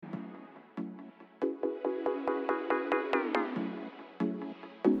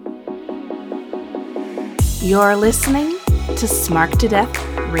You're listening to Smart to Death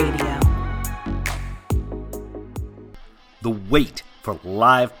Radio. The wait for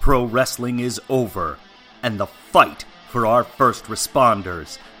live pro wrestling is over, and the fight for our first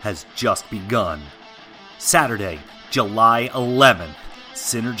responders has just begun. Saturday, July 11th,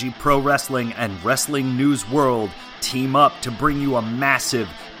 Synergy Pro Wrestling and Wrestling News World team up to bring you a massive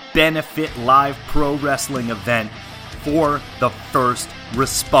benefit live pro wrestling event for the first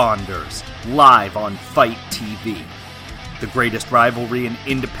responders, live on FITE TV. The greatest rivalry in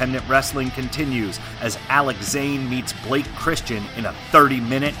independent wrestling continues as Alex Zane meets Blake Christian in a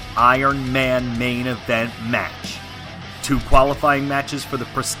 30-minute Iron Man main event match. 2 qualifying matches for the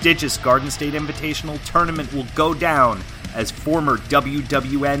prestigious Garden State Invitational Tournament will go down as former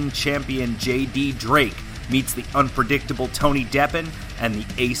WWN champion J.D. Drake meets the unpredictable Tony Deppen, and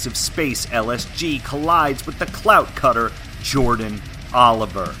the Ace of Space LSG collides with the clout cutter Jordan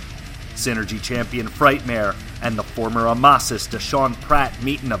Oliver. Synergy champion Frightmare and the former Amasis Deshaun Pratt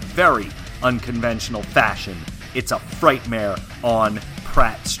meet in a very unconventional fashion. It's a Frightmare on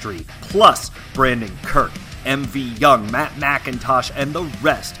Pratt Street. Plus, Brandon Kirk, MV Young, Matt McIntosh, and the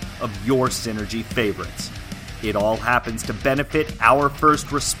rest of your Synergy favorites. It all happens to benefit our first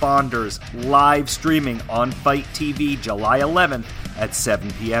responders, live streaming on FITE TV July 11th at 7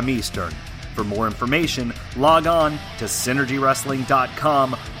 p.m. Eastern. For more information, log on to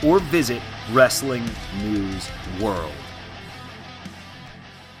synergywrestling.com or visit Wrestling News World.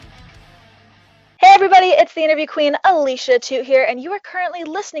 Hey everybody, it's the interview queen Alicia Toot here, and you are currently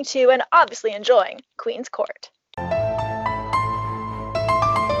listening to and obviously enjoying Queen's Court.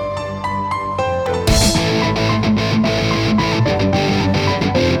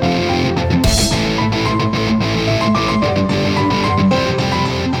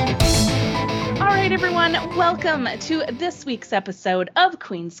 Everyone, welcome to this week's episode of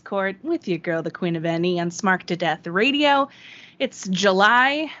Queen's Court with your girl, the Queen of NE, on Smart to Death Radio. It's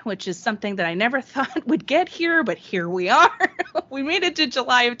July, which is something that I never thought would get here, but here we are. We made it to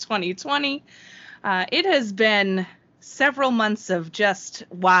July of 2020. It has been several months of just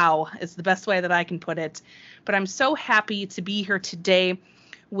wow, is the best way that I can put it. But I'm so happy to be here today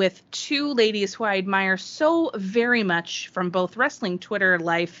with 2 ladies who I admire so very much from both wrestling Twitter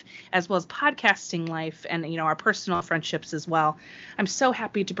life as well as podcasting life and, our personal friendships as well. I'm so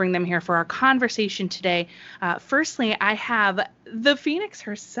happy to bring them here for our conversation today. Firstly, I have the Phoenix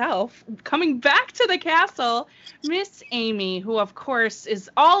herself coming back to the castle, Miss Amy, who of course is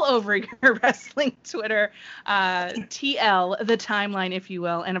all over your wrestling Twitter, TL, the timeline, if you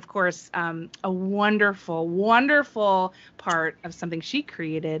will, and of course a wonderful, wonderful part of something she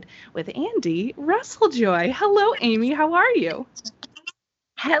created with Andy Wrestlejoy. Hello, Amy. How are you?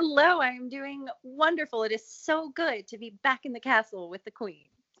 Hello, I'm doing wonderful. It is so good to be back in the castle with the Queen.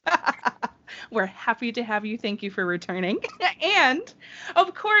 We're happy to have you. Thank you for returning. And,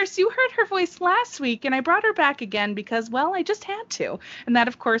 of course, you heard her voice last week, and I brought her back again because, well, I just had to. And that,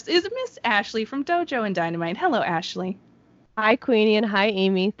 of course, is Miss Ashley from Dojo and Dynamite. Hello, Ashley. Hi, Queenie, and hi,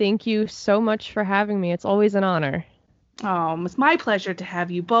 Amy. Thank you so much for having me. It's always an honor. Oh, it's my pleasure to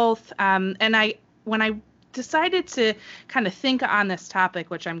have you both. And when I decided to kind of think on this topic,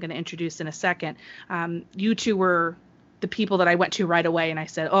 which I'm going to introduce in a second, you two were the people that I went to right away, and I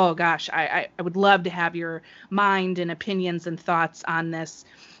said, oh gosh, I would love to have your mind and opinions and thoughts on this.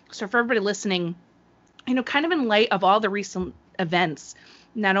 So for everybody listening, kind of in light of all the recent events,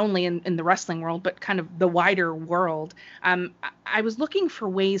 not only in the wrestling world, but kind of the wider world, I was looking for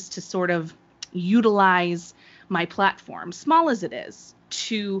ways to sort of utilize my platform, small as it is,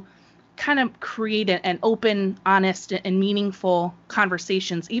 to kind of create an open, honest, and meaningful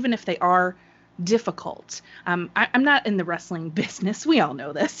conversations, even if they are difficult. I'm not in the wrestling business. We all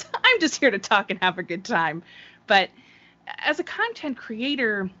know this. I'm just here to talk and have a good time. But as a content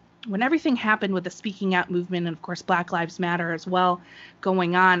creator, when everything happened with the speaking out movement and, of course, Black Lives Matter as well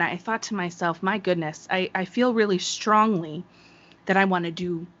going on, I thought to myself, my goodness, I feel really strongly that I want to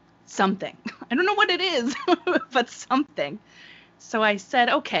do something. I don't know what it is, but something. So I said,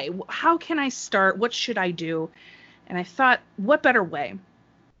 okay, how can I start? What should I do? And I thought, what better way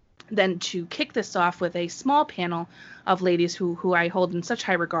than to kick this off with a small panel of ladies who I hold in such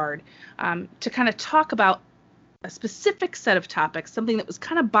high regard, to kind of talk about a specific set of topics, something that was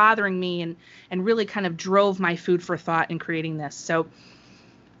kind of bothering me and really kind of drove my food for thought in creating this. So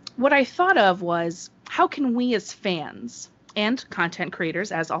what I thought of was, how can we as fans and content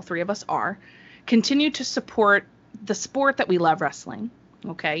creators, as all 3 of us are, continue to support the sport that we love, wrestling,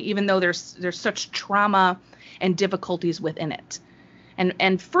 okay, even though there's such trauma and difficulties within it.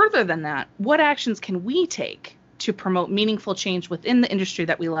 And further than that, what actions can we take to promote meaningful change within the industry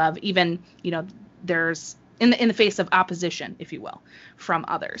that we love? Even, there's in the face of opposition, if you will, from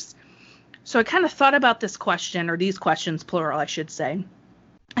others. So I kind of thought about this question, or these questions, plural, I should say,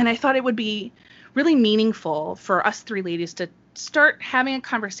 and I thought it would be really meaningful for us three ladies to start having a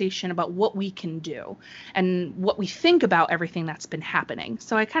conversation about what we can do and what we think about everything that's been happening.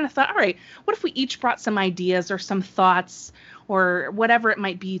 So I kind of thought, all right, what if we each brought some ideas or some thoughts or whatever it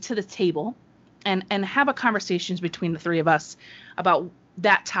might be to the table and have a conversation between the three of us about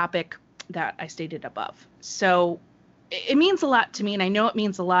that topic that I stated above. So it means a lot to me, and I know it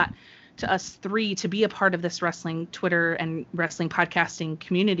means a lot to us three to be a part of this wrestling Twitter and wrestling podcasting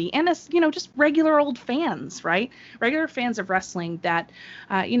community, and as, just regular old fans, right? Regular fans of wrestling that,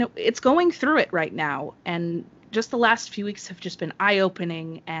 it's going through it right now. And just the last few weeks have just been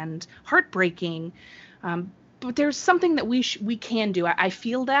eye-opening and heartbreaking. But there's something that we can do. I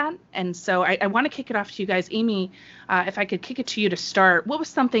feel that. And so I want to kick it off to you guys. Amy, if I could kick it to you to start, what was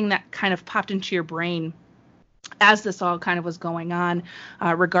something that kind of popped into your brain as this all kind of was going on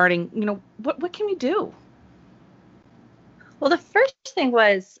regarding, what can we do? Well, the first thing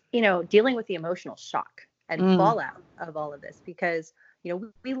was, dealing with the emotional shock and fallout of all of this, because,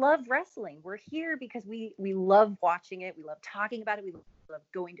 we love wrestling. We're here because we love watching it. We love talking about it. We love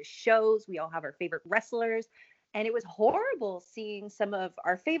going to shows. We all have our favorite wrestlers. And it was horrible seeing some of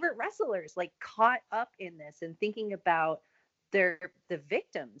our favorite wrestlers like caught up in this and thinking about the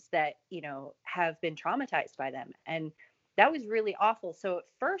victims that, have been traumatized by them. And that was really awful. So at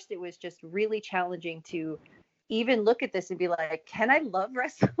first it was just really challenging to even look at this and be like, can I love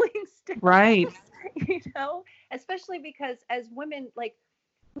wrestling still? Right. Especially because as women, like,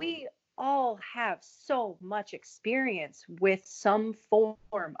 we all have so much experience with some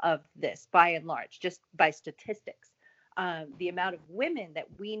form of this by and large, just by statistics. The amount of women that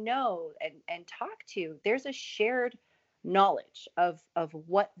we know and talk to, there's a shared knowledge of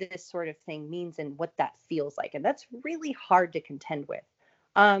what this sort of thing means and what that feels like. And that's really hard to contend with.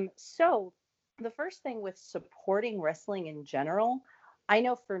 So the first thing with supporting wrestling in general, I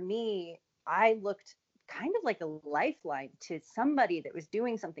know for me, I looked kind of like a lifeline to somebody that was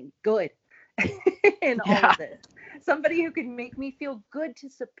doing something good in all of this. Somebody who could make me feel good to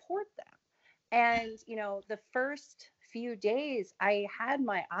support them. And, the first few days I had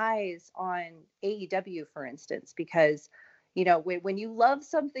my eyes on AEW, for instance, because, when you love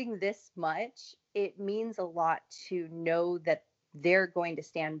something this much, it means a lot to know that they're going to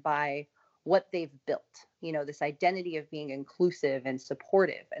stand by what they've built, this identity of being inclusive and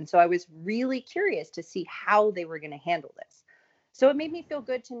supportive. And so I was really curious to see how they were going to handle this. So it made me feel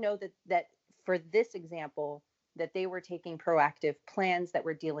good to know that for this example, that they were taking proactive plans that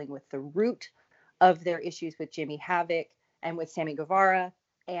were dealing with the root of their issues with Jimmy Havoc and with Sammy Guevara,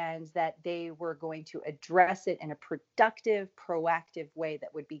 and that they were going to address it in a productive, proactive way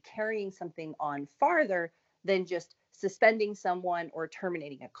that would be carrying something on farther than just suspending someone or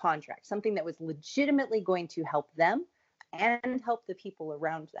terminating a contract, something that was legitimately going to help them and help the people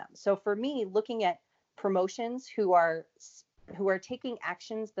around them. So for me, looking at promotions who are taking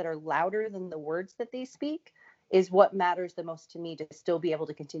actions that are louder than the words that they speak is what matters the most to me, to still be able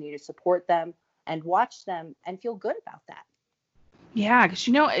to continue to support them and watch them and feel good about that. Yeah, because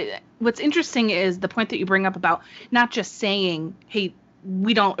what's interesting is the point that you bring up about not just saying, hey,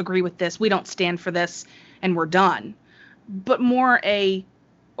 we don't agree with this, we don't stand for this, and we're done, but more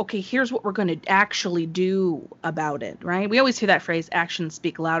okay, here's what we're going to actually do about it, right? We always hear that phrase, actions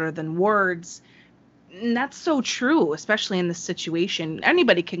speak louder than words. And that's so true, especially in this situation.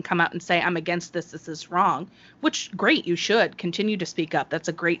 Anybody can come out and say, I'm against this is wrong, which, great, you should continue to speak up. That's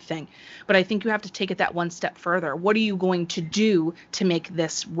a great thing. But I think you have to take it that one step further. What are you going to do to make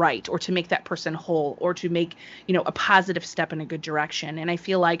this right, or to make that person whole, or to make, a positive step in a good direction? And I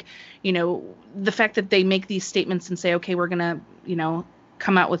feel like, the fact that they make these statements and say, okay, we're going to,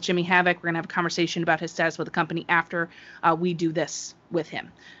 come out with Jimmy Havoc, we're going to have a conversation about his status with the company after we do this with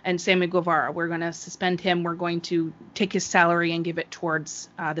him. And Sammy Guevara, we're going to suspend him. We're going to take his salary and give it towards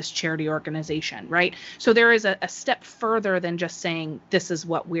this charity organization, right? So there is a step further than just saying, this is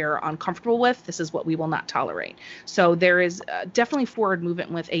what we're uncomfortable with, this is what we will not tolerate. So there is definitely forward movement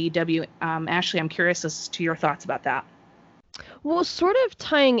with AEW. Ashley, I'm curious as to your thoughts about that. Well, sort of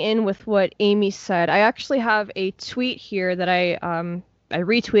tying in with what Amy said, I actually have a tweet here that I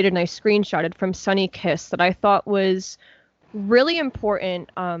retweeted and I screenshotted from Sunny Kiss that I thought was really important,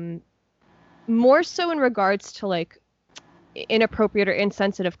 more so in regards to like inappropriate or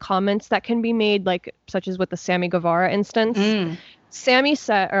insensitive comments that can be made, like such as with the Sammy Guevara instance. Sunny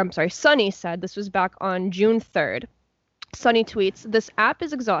said, this was back on June 3rd. Sunny tweets, "This app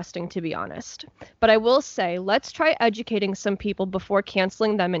is exhausting, to be honest. But I will say, let's try educating some people before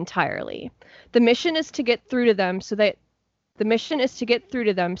canceling them entirely. The mission is to get through to them so that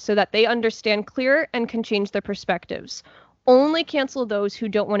they understand clearer and can change their perspectives. Only cancel those who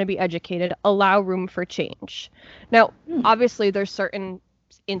don't want to be educated. Allow room for change." Now, obviously, there's certain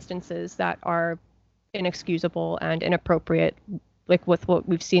instances that are inexcusable and inappropriate, like with what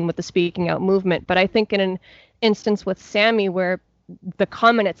we've seen with the speaking out movement. But I think in an instance with Sammy where the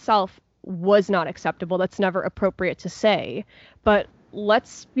comment itself was not acceptable, that's never appropriate to say. But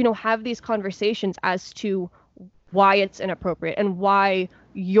let's, have these conversations as to why it's inappropriate and why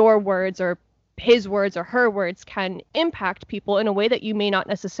your words or his words or her words can impact people in a way that you may not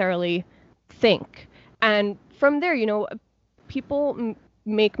necessarily think. And from there, people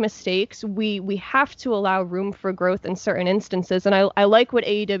make mistakes. We have to allow room for growth in certain instances. And I like what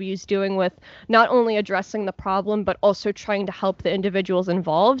AEW is doing with not only addressing the problem, but also trying to help the individuals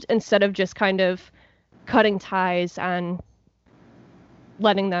involved instead of just kind of cutting ties and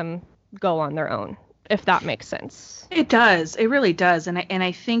letting them go on their own, if that makes sense. It does. It really does. And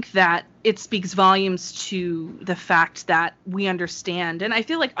I think that it speaks volumes to the fact that we understand. And I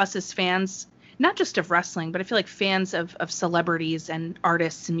feel like us as fans, not just of wrestling, but I feel like fans of celebrities and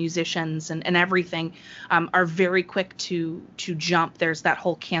artists and musicians and everything are very quick to jump. There's that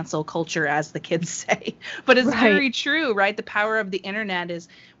whole cancel culture, as the kids say. But it's very true, right? The power of the internet is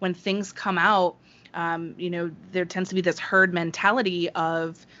when things come out, there tends to be this herd mentality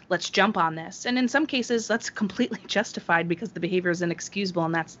of let's jump on this. And in some cases, that's completely justified because the behavior is inexcusable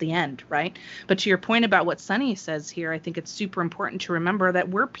and that's the end, right? But to your point about what Sunny says here, I think it's super important to remember that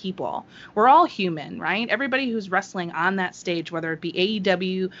we're people. We're all human, right? Everybody who's wrestling on that stage, whether it be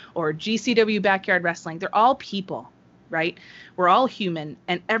AEW or GCW Backyard Wrestling, they're all people, right? We're all human,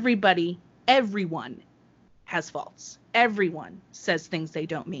 and everyone has faults. Everyone says things they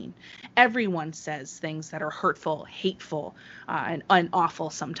don't mean. Everyone says things that are hurtful, hateful, and awful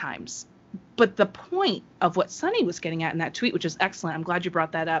sometimes. But the point of what Sunny was getting at in that tweet, which is excellent, I'm glad you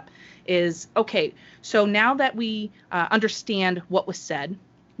brought that up, is, okay, so now that we understand what was said,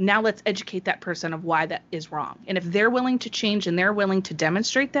 now let's educate that person of why that is wrong. And if they're willing to change and they're willing to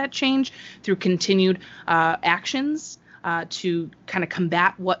demonstrate that change through continued actions to kind of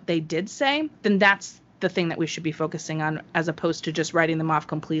combat what they did say, then that's the thing that we should be focusing on, as opposed to just writing them off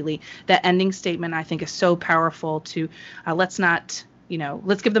completely. That ending statement, I think, is so powerful to let's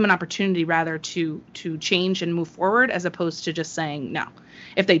give them an opportunity rather to change and move forward, as opposed to just saying no.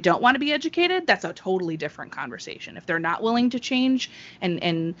 If they don't want to be educated, that's a totally different conversation. If they're not willing to change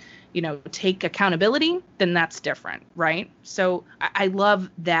and take accountability, then that's different, right? So I love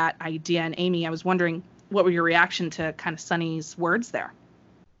that idea. And Amy, I was wondering, what were your reaction to kind of Sunny's words there?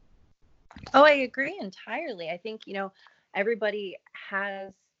 Oh, I agree entirely. I think, everybody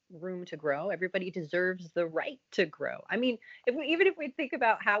has room to grow. Everybody deserves the right to grow. I mean, even if we think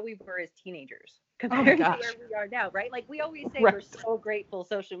about how we were as teenagers compared to where we are now, right? Like, we always say we're so grateful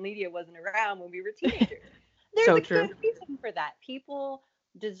social media wasn't around when we were teenagers. There's a good reason for that. People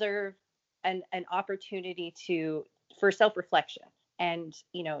deserve an opportunity for self-reflection. And,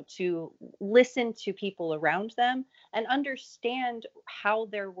 to listen to people around them and understand how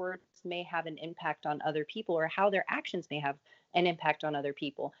their words may have an impact on other people, or how their actions may have an impact on other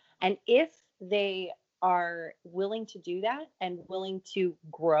people. And if they are willing to do that and willing to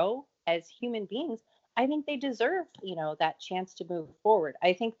grow as human beings, I think they deserve, that chance to move forward.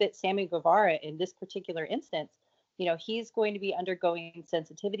 I think that Sammy Guevara, in this particular instance, he's going to be undergoing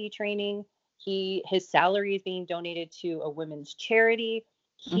sensitivity training. His salary is being donated to a women's charity.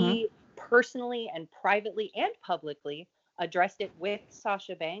 He personally and privately and publicly addressed it with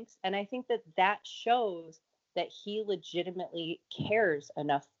Sasha Banks. And I think that shows that he legitimately cares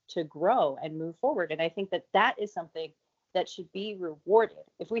enough to grow and move forward. And I think that is something that should be rewarded.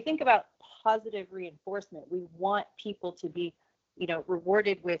 If we think about positive reinforcement, we want people to be,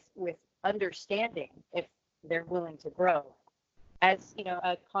 rewarded with understanding if they're willing to grow. As,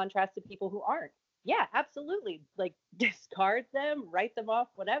 a contrast to people who aren't. Yeah, absolutely. Like, discard them, write them off,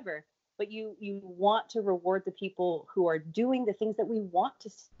 whatever. But you want to reward the people who are doing the things that we want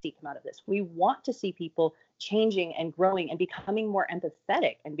to see come out of this. We want to see people changing and growing and becoming more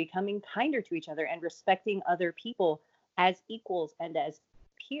empathetic and becoming kinder to each other and respecting other people as equals and as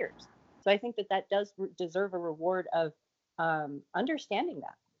peers. So I think that does deserve a reward of understanding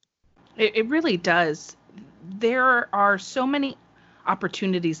that. It really does. There are so many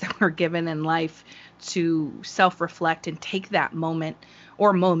opportunities that we're given in life to self-reflect and take that moment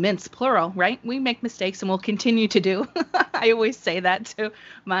or moments, plural, right? We make mistakes and we'll continue to do. I always say that to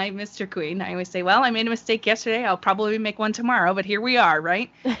my Mr. Queen. I always say, well, I made a mistake yesterday. I'll probably make one tomorrow, but here we are, right?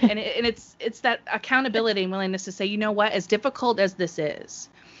 And it's that accountability and willingness to say, you know what, as difficult as this is,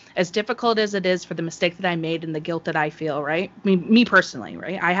 as difficult as it is for the mistake that I made and the guilt that I feel, right? Me personally,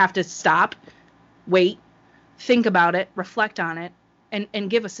 right? I have to stop, wait, think about it, reflect on it,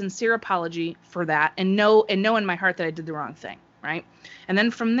 and give a sincere apology for that, and know in my heart that I did the wrong thing, right? And then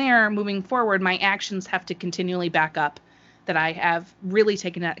from there, moving forward, my actions have to continually back up that I have really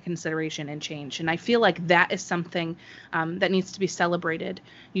taken that into consideration and changed. And I feel like that is something that needs to be celebrated.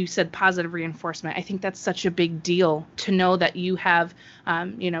 You said positive reinforcement. I think that's such a big deal to know that you have,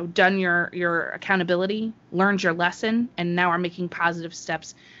 done your accountability, learned your lesson, and now are making positive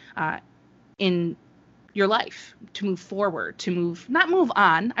steps in your life to move forward, not move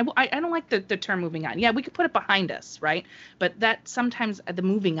on. I don't like the term moving on. Yeah, we could put it behind us, right? But that sometimes the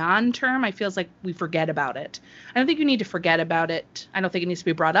moving on term, I feels like we forget about it. I don't think you need to forget about it. I don't think it needs to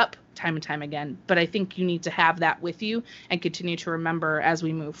be brought up time and time again, but I think you need to have that with you and continue to remember as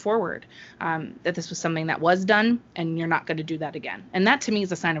we move forward that this was something that was done and you're not going to do that again. And that to me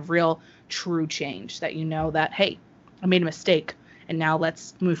is a sign of real, true change, that you know that, hey, I made a mistake and now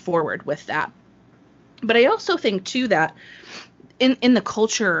let's move forward with that. But I also think, too, that in the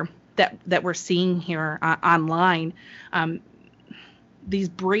culture that we're seeing here online, these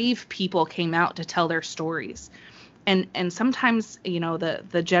brave people came out to tell their stories. And sometimes,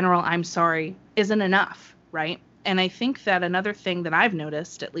 the general I'm sorry isn't enough, right? And I think that another thing that I've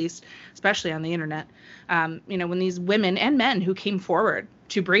noticed, at least, especially on the internet, when these women and men who came forward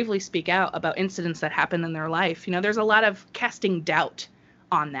to bravely speak out about incidents that happened in their life, there's a lot of casting doubt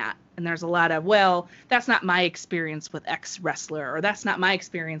on that. And there's a lot of, well, that's not my experience with X wrestler, or that's not my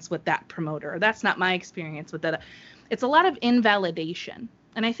experience with that promoter, or that's not my experience with that. It's a lot of invalidation.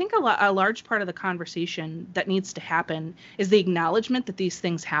 And I think a large part of the conversation that needs to happen is the acknowledgement that these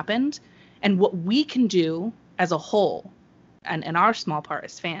things happened and what we can do as a whole and our small part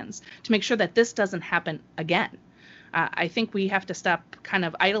as fans to make sure that this doesn't happen again. I think we have to stop kind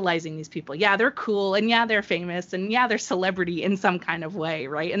of idolizing these people. Yeah, they're cool, and yeah, they're famous, and yeah, they're celebrity in some kind of way,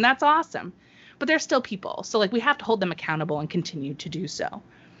 right? And that's awesome. But they're still people. So, we have to hold them accountable and continue to do so.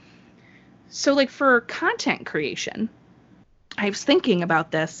 So, for content creation, I was thinking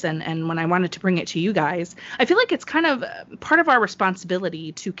about this, and when I wanted to bring it to you guys, I feel like it's kind of part of our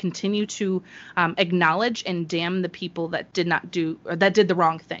responsibility to continue to acknowledge and damn the people that did not do, or that did the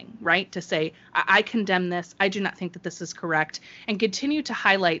wrong thing, right? To say, I condemn this, I do not think that this is correct, and continue to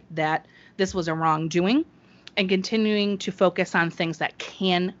highlight that this was a wrongdoing, and continuing to focus on things that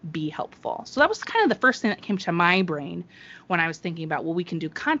can be helpful. So that was kind of the first thing that came to my brain when I was thinking about what we can do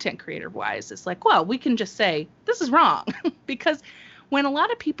content creator wise. It's like, well, we can just say, this is wrong. Because when a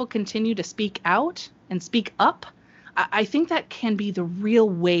lot of people continue to speak out and speak up, I think that can be the real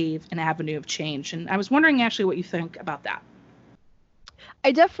wave and avenue of change. And I was wondering, Ashley, what you think about that.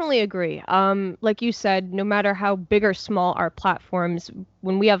 I definitely agree. Like you said, no matter how big or small our platforms,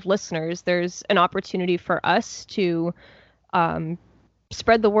 when we have listeners, there's an opportunity for us to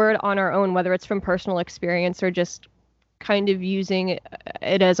spread the word on our own, whether it's from personal experience or just kind of using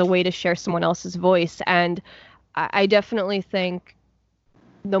it as a way to share someone else's voice. And I definitely think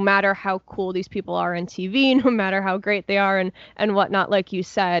no matter how cool these people are on TV, no matter how great they are and whatnot, like you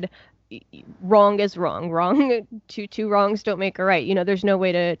said, wrong is wrong. Two wrongs don't make a right. There's no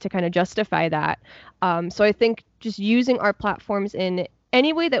way to kind of justify that. So I think just using our platforms in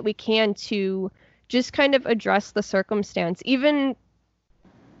any way that we can to just kind of address the circumstance, even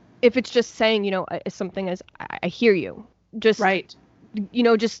if it's just saying, something as I hear you, just right.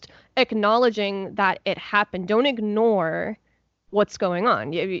 Just acknowledging that it happened. Don't ignore what's going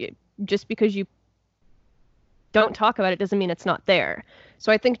on. Just because you don't talk about it doesn't mean it's not there.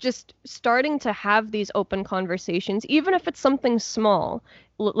 So I think just starting to have these open conversations, even if it's something small,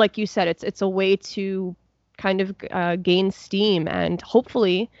 like you said, it's a way to kind of gain steam and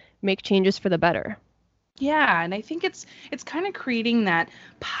hopefully make changes for the better. Yeah, and I think it's kind of creating that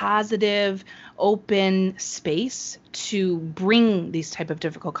positive, open space to bring these type of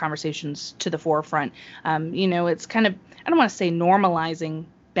difficult conversations to the forefront. It's kind of, I don't want to say normalizing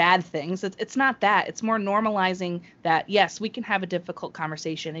bad things. It's not that. It's more normalizing that, yes, we can have a difficult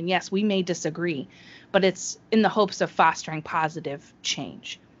conversation, and yes, we may disagree, but it's in the hopes of fostering positive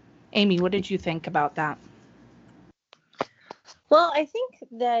change. Amy, what did you think about that? Well, I think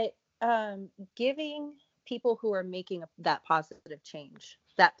that giving people who are making that positive change,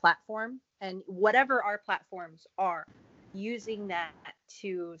 that platform, and whatever our platforms are, using that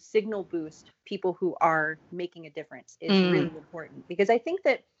to signal boost people who are making a difference is really important, because I think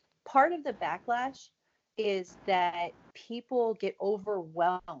that part of the backlash is that people get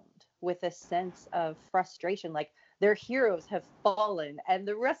overwhelmed with a sense of frustration, like their heroes have fallen and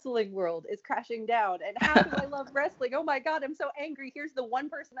the wrestling world is crashing down, and how do I love wrestling? Oh my God, I'm so angry. Here's the one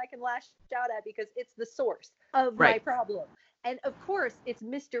person I can lash out at because it's the source of my problem. And of course, it's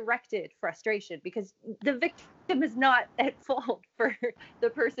misdirected frustration, because the victim is not at fault for the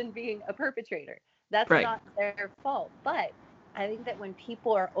person being a perpetrator. That's not their fault. But I think that when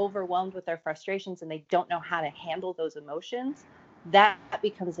people are overwhelmed with their frustrations and they don't know how to handle those emotions, that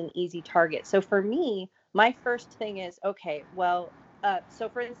becomes an easy target. So for me, my first thing is, okay, well, so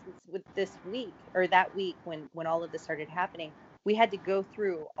for instance, with this week or that week when all of this started happening, we had to go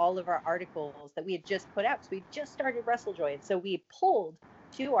through all of our articles that we had just put out, because we just started WrestleJoy. And so we pulled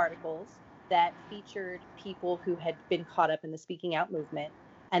 2 articles that featured people who had been caught up in the speaking out movement.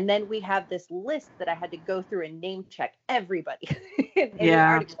 And then we have this list that I had to go through and name check everybody in the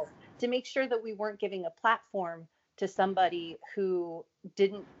article to make sure that we weren't giving a platform to somebody who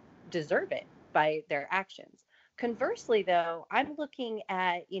didn't deserve it by their actions. Conversely, though, I'm looking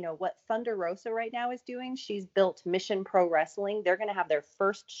at, what Thunder Rosa right now is doing. She's built Mission Pro Wrestling. They're going to have their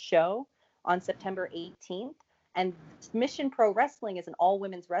first show on September 18th. And Mission Pro Wrestling is an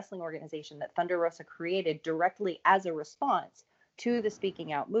all-women's wrestling organization that Thunder Rosa created directly as a response to the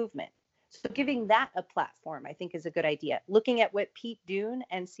speaking out movement. So giving that a platform, I think, is a good idea. Looking at what Pete Dunne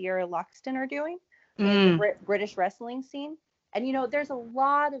and Sierra Loxton are doing in the British wrestling scene. And, there's a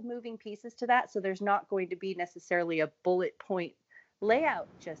lot of moving pieces to that. So there's not going to be necessarily a bullet point layout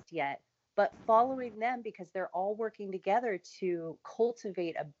just yet, but following them, because they're all working together to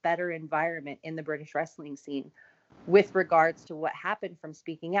cultivate a better environment in the British wrestling scene with regards to what happened from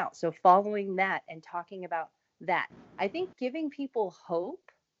speaking out. So following that and talking about that, I think giving people hope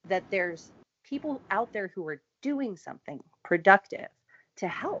that there's people out there who are doing something productive to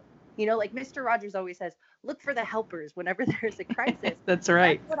help. Like Mr. Rogers always says, look for the helpers whenever there's a crisis. That's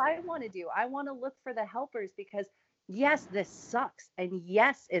right. That's what I want to do. I want to look for the helpers, because yes, this sucks. And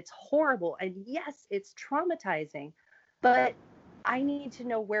yes, it's horrible. And yes, it's traumatizing. But I need to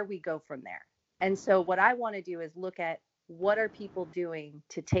know where we go from there. And so what I want to do is look at what are people doing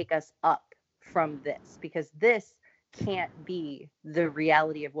to take us up from this, because this can't be the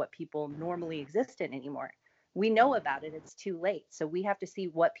reality of what people normally exist in anymore. We know about it. It's too late. So we have to see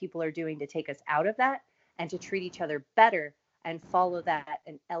what people are doing to take us out of that and to treat each other better and follow that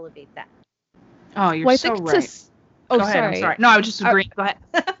and elevate that. Oh, you're so right. Go ahead. I'm sorry. No, I was just agreeing. Go ahead.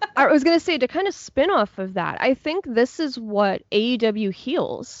 I was going to say, to kind of spin off of that, I think this is what AEW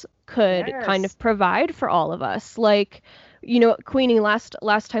Heels could kind of provide for all of us. Like, Queenie, last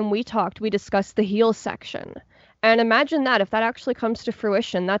time we talked, we discussed the heel section. And imagine that, if that actually comes to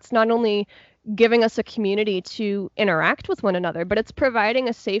fruition, that's not only giving us a community to interact with one another, but it's providing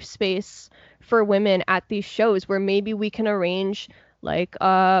a safe space for women at these shows where maybe we can arrange like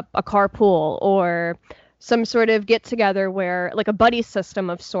a carpool or some sort of get together where, like, a buddy system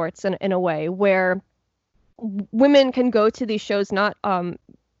of sorts, in a way where women can go to these shows, not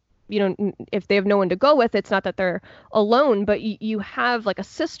if they have no one to go with, it's not that they're alone, but you have like a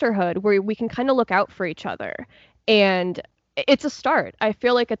sisterhood where we can kind of look out for each other. And it's a start. I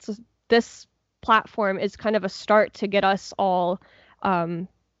feel like this platform is kind of a start to get us all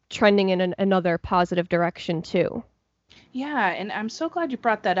trending in another positive direction too. Yeah, and I'm so glad you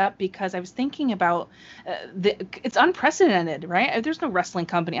brought that up, because I was thinking about it's unprecedented, right? There's no wrestling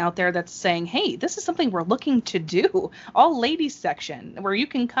company out there that's saying, hey, this is something we're looking to do. All ladies section where you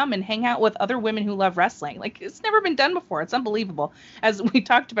can come and hang out with other women who love wrestling. Like, it's never been done before. It's unbelievable. As we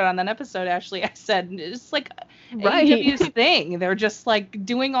talked about on that episode, Ashley, I said, it's like AEW's thing. They're just like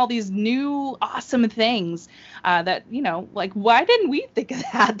doing all these new awesome things that, like, why didn't we think of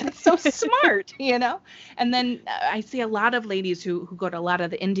that? That's so smart, And then I see a lot of ladies who go to a lot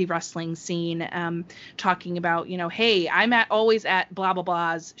of the indie wrestling scene talking about, hey, I'm always at blah, blah,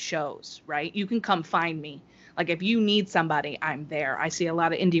 blah's shows, right? You can come find me. Like, if you need somebody, I'm there. I see a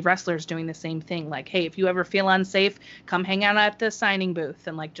lot of indie wrestlers doing the same thing. Like, hey, if you ever feel unsafe, come hang out at the signing booth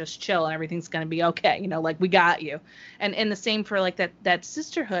and like just chill and everything's going to be okay. Like, we got you. And the same for like that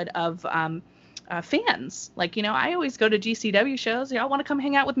sisterhood of fans. Like, I always go to GCW shows. Y'all want to come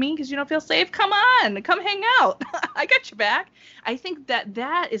hang out with me because you don't feel safe? Come on, come hang out. I got your back. I think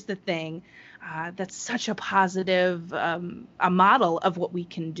that is the thing that's such a positive a model of what we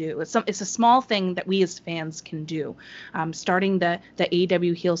can do. It's a small thing that we as fans can do. Starting the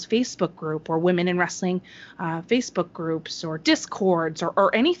AEW Heels Facebook group, or Women in Wrestling Facebook groups, or Discords,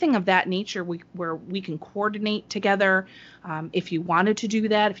 or anything of that nature, where we can coordinate together. If you wanted to do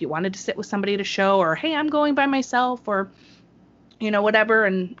that, if you wanted to sit with somebody at a show, or hey, I'm going by myself, or whatever,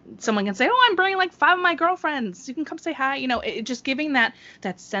 and someone can say, oh, I'm bringing like 5 of my girlfriends, you can come say hi. Just giving that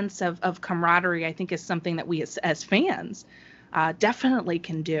sense of camaraderie, I think, is something that we as fans definitely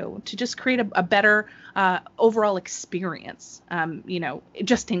can do to just create a better overall experience,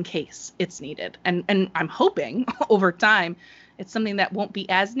 just in case it's needed. And I'm hoping over time it's something that won't be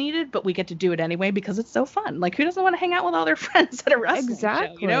as needed, but we get to do it anyway because it's so fun. Like, who doesn't want to hang out with all their friends at a wrestling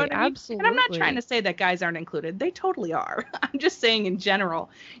show? You know what I mean? Absolutely. And I'm not trying to say that guys aren't included. They totally are. I'm just saying in general,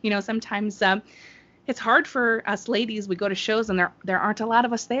 sometimes it's hard for us ladies. We go to shows and there aren't a lot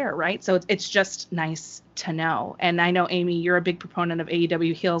of us there, right? So it's just nice to know. And I know, Amy, you're a big proponent of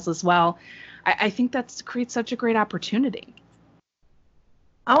AEW Heels as well. I think that creates such a great opportunity.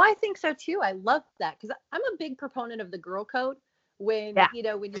 Oh, I think so too. I love that, because I'm a big proponent of the girl code. When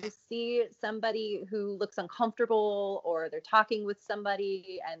when you see somebody who looks uncomfortable, or they're talking with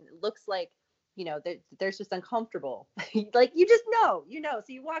somebody and looks like they're just uncomfortable, like you just know. So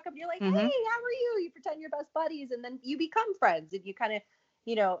you walk up and you're like, hey, how are you? You pretend you're best buddies, and then you become friends, and you kind of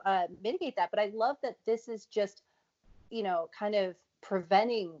mitigate that. But I love that this is just kind of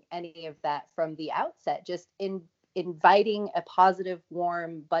preventing any of that from the outset, just inviting a positive,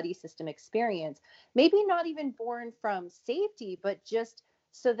 warm buddy system experience, maybe not even born from safety, but just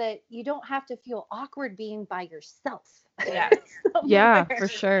so that you don't have to feel awkward being by yourself. Yeah, for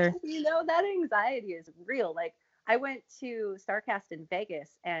sure. That anxiety is real. Like, I went to StarCast in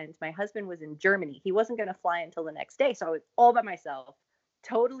Vegas, and my husband was in Germany. He wasn't going to fly until the next day, so I was all by myself,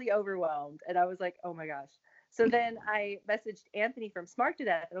 totally overwhelmed, and I was like, oh my gosh. So then I messaged Anthony from Smart to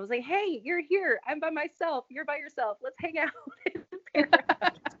Death, and I was like, hey, you're here. I'm by myself. You're by yourself. Let's hang out.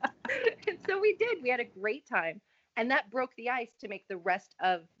 And so we did. We had a great time. And that broke the ice to make the rest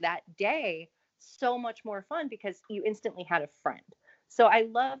of that day so much more fun, because you instantly had a friend. So I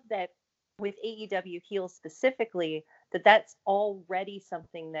love that with AEW Heels specifically, that's already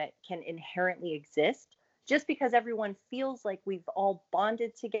something that can inherently exist, just because everyone feels like we've all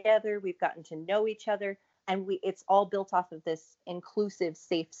bonded together. We've gotten to know each other. And it's all built off of this inclusive,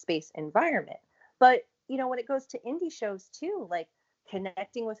 safe space environment. But, when it goes to indie shows too, like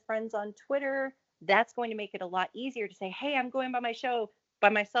connecting with friends on Twitter, that's going to make it a lot easier to say, hey, I'm going by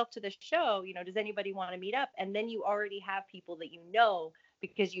myself to the show. Does anybody want to meet up? And then you already have people that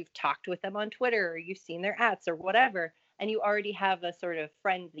because you've talked with them on Twitter, or you've seen their ads or whatever. And you already have a sort of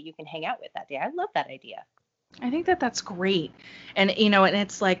friend that you can hang out with that day. I love that idea. I think that's great. And, and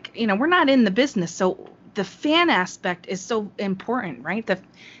it's like, we're not in the business. So the fan aspect is so important, right?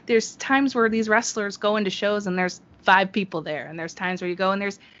 There's times where these wrestlers go into shows and there's 5 people there, and there's times where you go and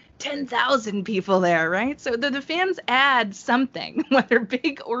there's 10,000 people there, right? So the fans add something, whether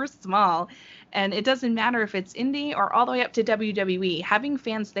big or small. And it doesn't matter if it's indie or all the way up to WWE. Having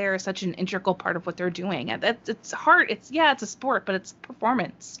fans there is such an integral part of what they're doing. It's hard. It's a sport, but it's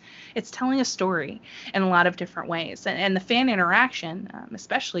performance. It's telling a story in a lot of different ways. And the fan interaction,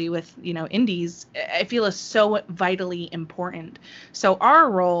 especially with indies, I feel is so vitally important. So our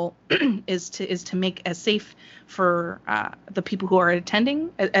role is to make as safe for the people who are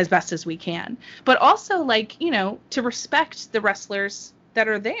attending as best as we can, but also to respect the wrestlers that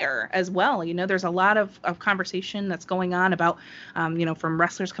are there as well. There's a lot of conversation that's going on about, from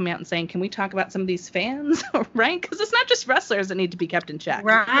wrestlers coming out and saying, can we talk about some of these fans, right? Because it's not just wrestlers that need to be kept in check.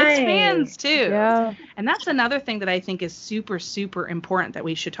 Right. It's fans too. Yeah. And that's another thing that I think is super, super important that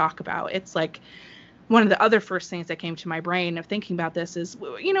we should talk about. It's like one of the other first things that came to my brain of thinking about this is,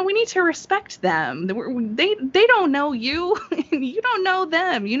 we need to respect them. They don't know you. You don't know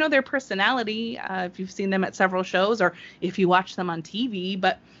them. You know their personality if you've seen them at several shows, or if you watch them on TV.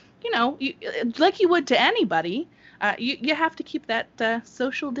 But, like you would to anybody, you have to keep that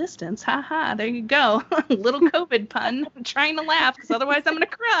social distance. Ha, there you go. Little COVID pun. I'm trying to laugh because otherwise I'm going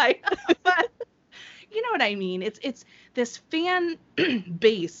to cry. But you know what I mean? It's this fan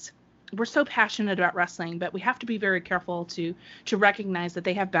base. We're so passionate about wrestling, but we have to be very careful to recognize that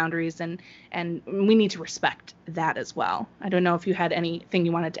they have boundaries, and we need to respect that as well. I don't know if you had anything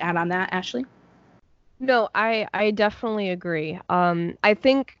you wanted to add on that, Ashley? No, I definitely agree. I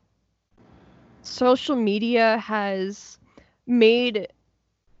think social media has made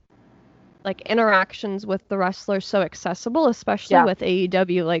interactions with the wrestlers so accessible, especially with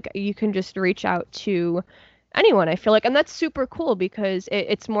AEW. Like, you can just reach out to anyone, I feel like. And that's super cool because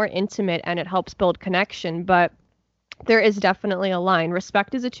it's more intimate and it helps build connection. But there is definitely a line.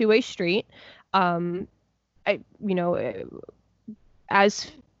 Respect is a two-way street. As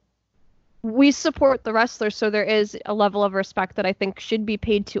we support the wrestlers, so there is a level of respect that I think should be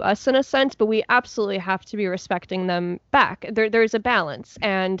paid to us in a sense, but we absolutely have to be respecting them back. There's a balance,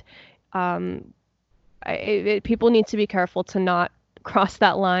 and people need to be careful to not cross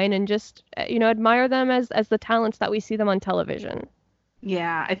that line and just admire them as the talents that we see them on television.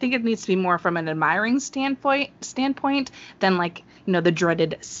 Yeah, I think it needs to be more from an admiring standpoint than like, the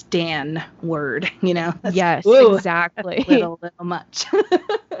dreaded stan word, Yes, ooh, exactly. That's a little much.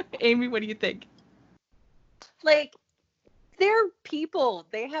 Amy, what do you think? Like, they're people.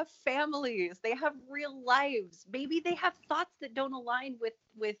 They have families. They have real lives. Maybe they have thoughts that don't align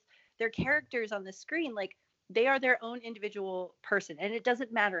with their characters on the screen. Like, they are their own individual person. And it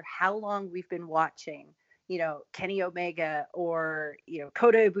doesn't matter how long we've been watching, Kenny Omega or,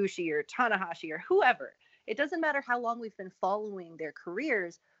 Kota Ibushi or Tanahashi or whoever. It doesn't matter how long we've been following their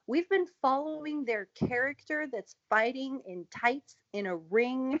careers. We've been following their character that's fighting in tights in a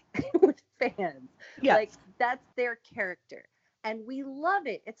ring with fans. Yes. Like, that's their character. And we love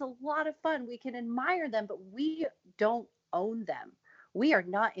it. It's a lot of fun. We can admire them, but we don't own them. We are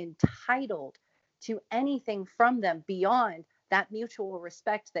not entitled to anything from them beyond that mutual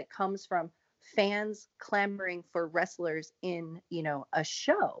respect that comes from fans clamoring for wrestlers in, a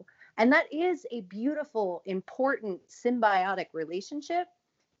show. And that is a beautiful, important, symbiotic relationship,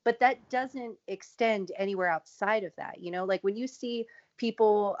 but that doesn't extend anywhere outside of that. Like when you see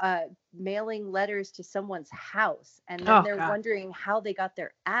people mailing letters to someone's house and then they're wondering how they got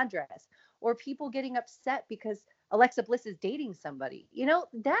their address, or people getting upset because Alexa Bliss is dating somebody,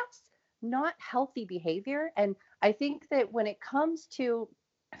 that's not healthy behavior. And I think that when it comes to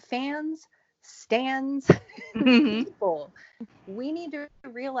fans, stans, people, we need to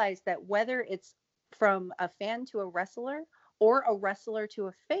realize that whether it's from a fan to a wrestler or a wrestler to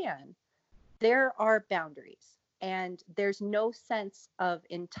a fan, there are boundaries and there's no sense of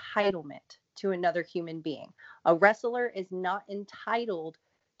entitlement to another human being. A wrestler is not entitled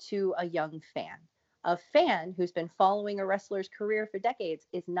to a young fan. A fan who's been following a wrestler's career for decades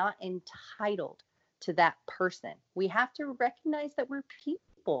is not entitled to that person. We have to recognize that we're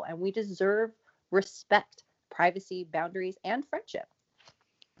people and we deserve respect, privacy, boundaries, and friendship.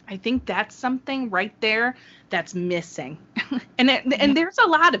 I think that's something right there that's missing. and there's a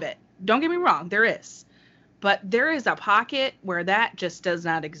lot of it. Don't get me wrong, there is. But there is a pocket where that just does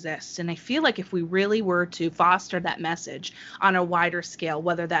not exist. And I feel like if we really were to foster that message on a wider scale,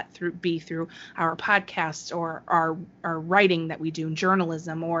 whether that be through our podcasts or our writing that we do in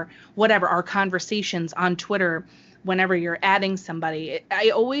journalism or whatever, our conversations on Twitter, whenever you're adding somebody, I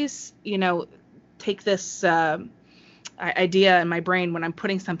always, take this idea in my brain when I'm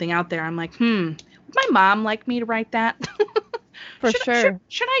putting something out there. I'm like, would my mom like me to write that? For sure.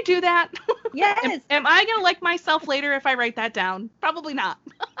 Should I do that? Yes. Am I going to like myself later if I write that down? Probably not.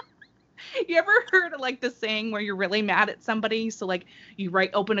 You ever heard of like the saying where you're really mad at somebody? So like you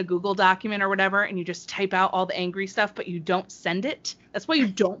open a Google document or whatever and you just type out all the angry stuff, but you don't send it. That's why you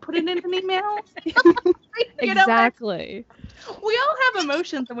don't put it in an email. Exactly. We all have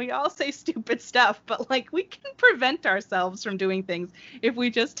emotions and we all say stupid stuff, but like we can prevent ourselves from doing things if we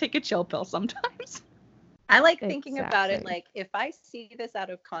just take a chill pill sometimes. I like thinking about it like, if I see this out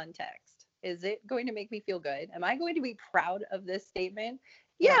of context, is it going to make me feel good? Am I going to be proud of this statement?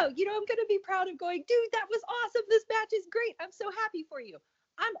 Yeah, I'm going to be proud of going, dude, that was awesome. This match is great. I'm so happy for you.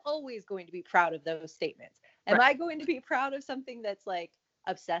 I'm always going to be proud of those statements. Am I going to be proud of something that's like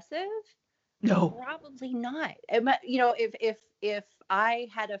obsessive? No, probably not. If I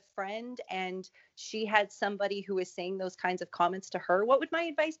had a friend and she had somebody who was saying those kinds of comments to her, what would my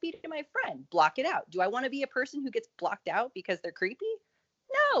advice be to my friend? Block it out. Do I want to be a person who gets blocked out because they're creepy?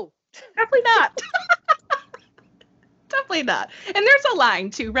 No, definitely not. Definitely not. And there's a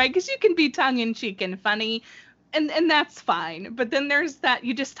line too, right? Because you can be tongue-in-cheek and funny, and that's fine. But then there's that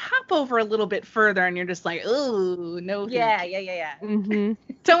you just hop over a little bit further, and you're just like, oh no. Yeah. Mm-hmm.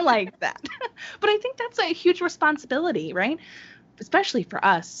 Don't like that. But I think that's a huge responsibility, right? Especially for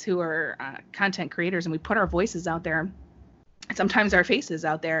us who are content creators, and we put our voices out there. Sometimes our faces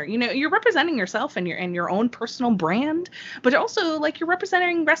out there. You're representing yourself and your own personal brand, but also like you're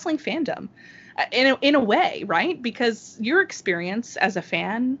representing wrestling fandom. In a way, right? Because your experience as a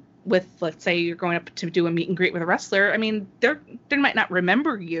fan with, let's say you're going up to do a meet and greet with a wrestler, I mean, they might not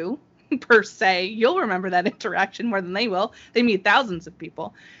remember you per se. You'll remember that interaction more than they will. They meet thousands of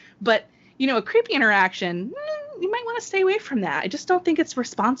people. But, a creepy interaction, you might want to stay away from that. I just don't think it's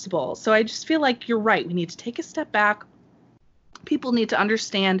responsible. So I just feel like you're right. We need to take a step back. People need to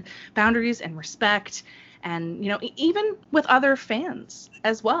understand boundaries and respect, and, even with other fans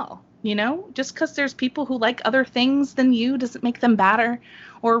as well. Just because there's people who like other things than you doesn't make them better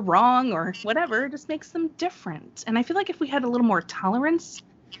or wrong or whatever. It just makes them different. And I feel like if we had a little more tolerance,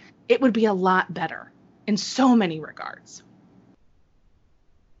 it would be a lot better in so many regards.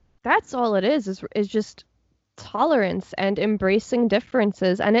 That's all it is just tolerance and embracing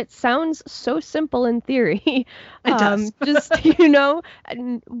differences. And it sounds so simple in theory. It does.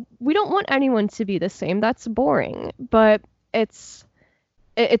 And we don't want anyone to be the same. That's boring. But it's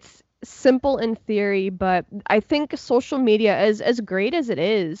simple in theory, but I think social media, is as great as it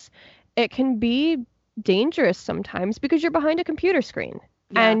is, it can be dangerous sometimes because you're behind a computer screen.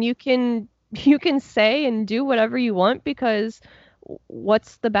 Yeah. And you can say and do whatever you want, because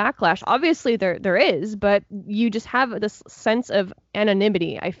what's the backlash? Obviously there is, but you just have this sense of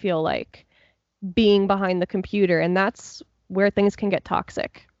anonymity, I feel like, being behind the computer, and that's where things can get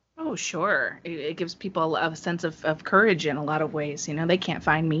toxic. Oh, sure. It gives people a sense of courage in a lot of ways. They can't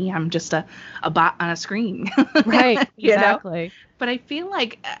find me. I'm just a bot on a screen. Right. Exactly. But I feel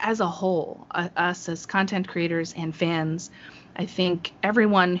like as a whole, us as content creators and fans, I think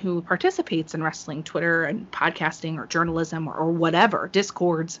everyone who participates in wrestling, Twitter and podcasting or journalism or whatever,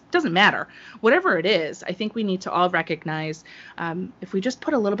 Discords, doesn't matter. Whatever it is, I think we need to all recognize, if we just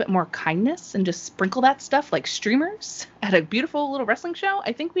put a little bit more kindness and just sprinkle that stuff like streamers at a beautiful little wrestling show,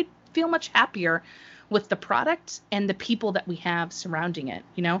 I think we'd feel much happier with the product and the people that we have surrounding it.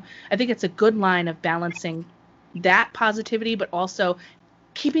 I think it's a good line of balancing that positivity, but also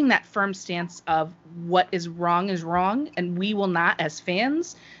keeping that firm stance of what is wrong, and we will not, as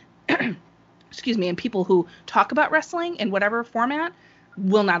fans, excuse me, and people who talk about wrestling in whatever format,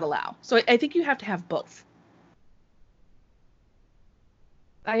 will not allow. So I think you have to have both.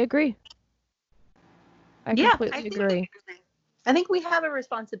 I agree. I completely agree. I think we have a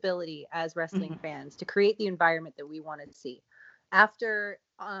responsibility as wrestling fans to create the environment that we want to see. After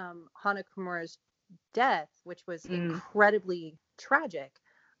Hana Kimura's death, which was incredibly tragic,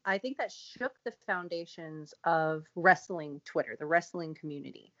 I think that shook the foundations of wrestling Twitter, the wrestling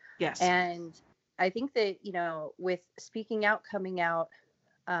community. Yes. And I think that, with Speaking Out coming out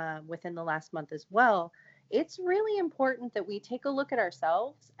within the last month as well, it's really important that we take a look at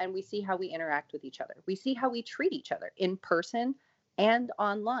ourselves and we see how we interact with each other. We see how we treat each other in person and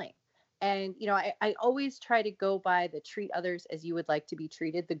online. And, I always try to go by the treat others as you would like to be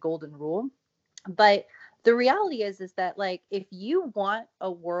treated, the golden rule. But the reality is that, like, if you want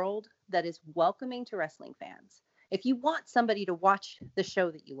a world that is welcoming to wrestling fans, if you want somebody to watch the show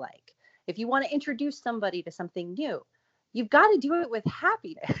that you like, if you want to introduce somebody to something new, you've got to do it with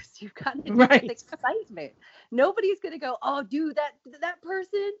happiness. You've got to do it with excitement. Nobody's going to go, oh, dude, that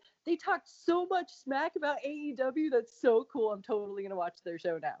person, they talked so much smack about AEW. That's so cool. I'm totally going to watch their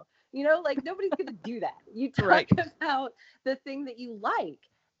show now. Nobody's going to do that. You talk about the thing that you like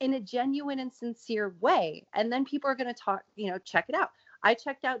in a genuine and sincere way. And then people are going to check it out. I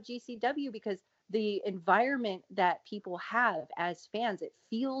checked out GCW because the environment that people have as fans, it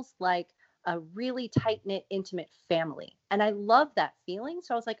feels like a really tight-knit, intimate family. And I love that feeling.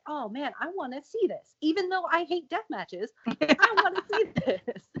 So I was like, oh man, I want to see this. Even though I hate death matches, I want to see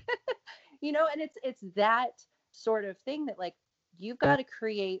this. And it's that sort of thing that, like, you've got to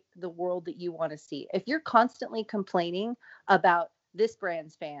create the world that you want to see. If you're constantly complaining about this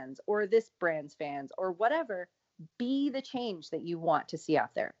brand's fans or this brand's fans or whatever, be the change that you want to see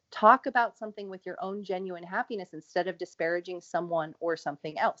out there. Talk about something with your own genuine happiness instead of disparaging someone or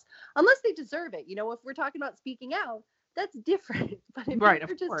something else, unless they deserve it. If we're talking about speaking out, that's different. But if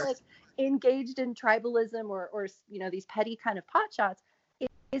you're just like engaged in tribalism or these petty kind of pot shots,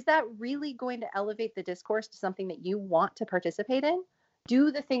 is that really going to elevate the discourse to something that you want to participate in?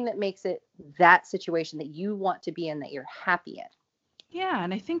 Do the thing that makes it that situation that you want to be in, that you're happy in. Yeah,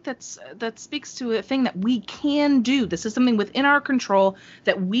 and I think that speaks to a thing that we can do. This is something within our control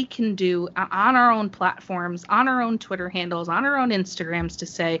that we can do on our own platforms, on our own Twitter handles, on our own Instagrams, to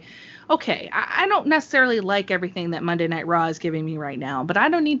say, okay, I don't necessarily like everything that Monday Night Raw is giving me right now, but I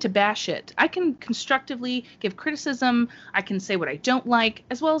don't need to bash it. I can constructively give criticism. I can say what I don't like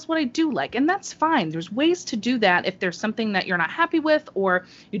as well as what I do like, and that's fine. There's ways to do that if there's something that you're not happy with or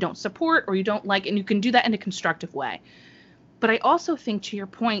you don't support or you don't like, and you can do that in a constructive way. But I also think, to your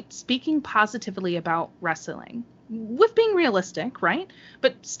point, speaking positively about wrestling, with being realistic, right?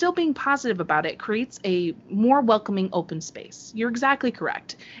 But still being positive about it creates a more welcoming open space. You're exactly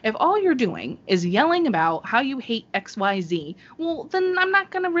correct. If all you're doing is yelling about how you hate XYZ, well, then I'm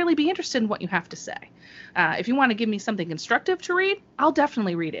not going to really be interested in what you have to say. If you want to give me something constructive to read, I'll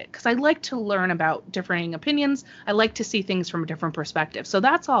definitely read it because I like to learn about differing opinions. I like to see things from a different perspective. So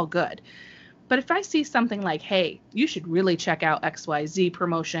that's all good. But if I see something like, hey, you should really check out XYZ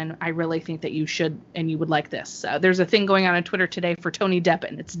promotion, I really think that you should and you would like this. There's a thing going on Twitter today for Tony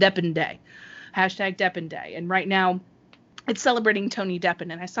Deppen. It's Deppen Day. Hashtag Deppen Day. And right now it's celebrating Tony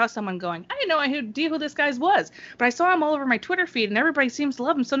Deppen. And I saw someone going, I didn't know idea who this guy was. But I saw him all over my Twitter feed and everybody seems to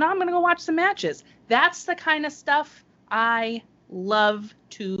love him. So now I'm going to go watch some matches. That's the kind of stuff I love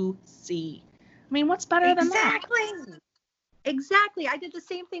to see. I mean, what's better than that? Exactly. I did the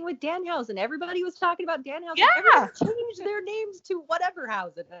same thing with Danhausen. Everybody was talking about Danhausen. Yeah. Everybody changed their names to whatever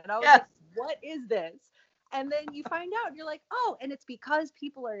Hausen. And I was like, what is this? And then you find out, and you're like, oh, and it's because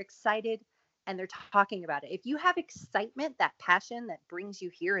people are excited and they're talking about it. If you have excitement, that passion that brings you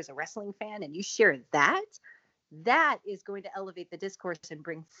here as a wrestling fan, and you share that, that is going to elevate the discourse and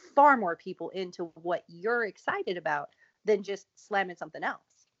bring far more people into what you're excited about than just slamming something else.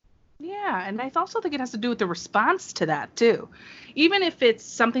 Yeah, and I also think it has to do with the response to that, too. Even if it's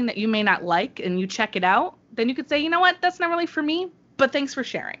something that you may not like and you check it out, then you could say, you know what, that's not really for me, but thanks for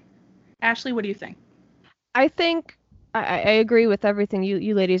sharing. Ashley, what do you think? I think I agree with everything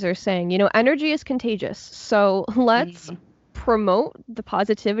you ladies are saying. You know, energy is contagious. So let's promote the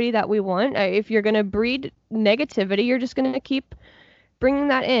positivity that we want. If you're going to breed negativity, you're just going to keep bringing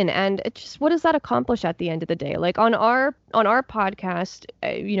that in. And it just, what does that accomplish at the end of the day? Like on our podcast,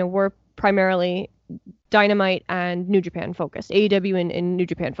 you know, we're primarily Dynamite and New Japan focused, AEW and New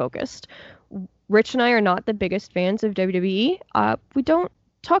Japan focused. Rich and I are not the biggest fans of WWE. We don't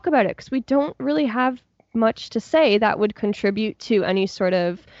talk about it because we don't really have much to say that would contribute to any sort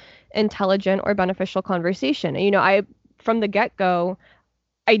of intelligent or beneficial conversation. You know, from the get-go,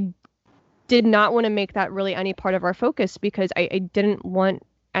 I did not want to make that really any part of our focus because I didn't want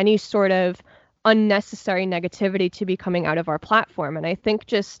any sort of unnecessary negativity to be coming out of our platform. And I think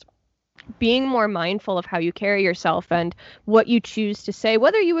just being more mindful of how you carry yourself and what you choose to say,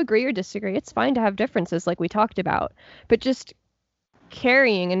 whether you agree or disagree, it's fine to have differences like we talked about, but just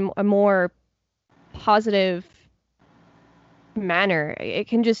carrying in a more positive manner, it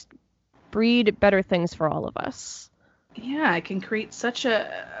can just breed better things for all of us. Yeah, it can create such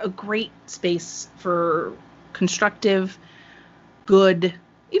a great space for constructive, good,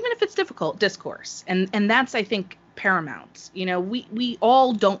 even if it's difficult, discourse. And that's, I think, paramount. You know, we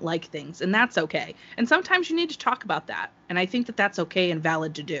all don't like things, and that's okay. And sometimes you need to talk about that. And I think that that's okay and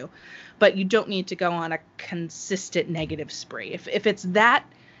valid to do. But you don't need to go on a consistent negative spree. If it's that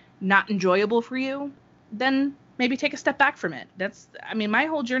not enjoyable for you, then maybe take a step back from it. I mean, my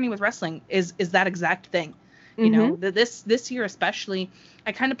whole journey with wrestling is that exact thing. You know, this year especially,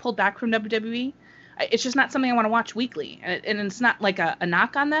 I kind of pulled back from WWE. It's just not something I want to watch weekly. And it's not like a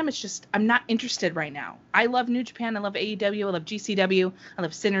knock on them. It's just I'm not interested right now. I love New Japan. I love AEW. I love GCW. I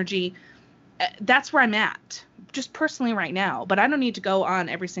love Synergy. That's where I'm at, just personally right now. But I don't need to go on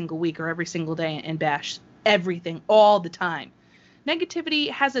every single week or every single day and bash everything all the time.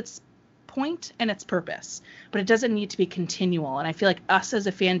 Negativity has its point and its purpose, but it doesn't need to be continual. And I feel like us as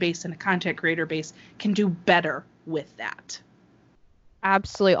a fan base and a content creator base can do better with that.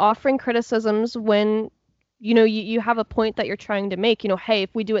 Absolutely. Offering criticisms when, you know, you have a point that you're trying to make, you know, hey,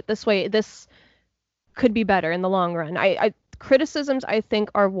 if we do it this way, this could be better in the long run. Criticisms, I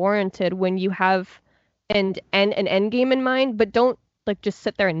think, are warranted when you have an end game in mind, but don't like just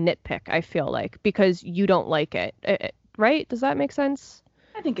sit there and nitpick, I feel like, because you don't like it. Right? Does that make sense?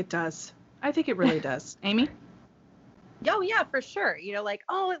 I think it does. I think it really does. Amy? Oh, yeah, for sure. You know, like,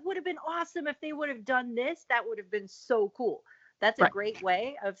 oh, it would have been awesome if they would have done this. That would have been so cool. That's a great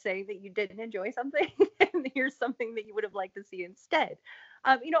way of saying that you didn't enjoy something and here's something that you would have liked to see instead.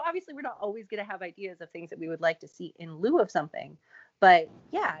 You know, obviously we're not always going to have ideas of things that we would like to see in lieu of something. But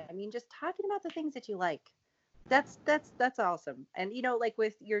yeah, I mean, just talking about the things that you like, that's awesome. And, you know, like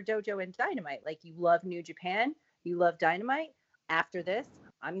with your Dojo and Dynamite, like you love New Japan, you love Dynamite. After this,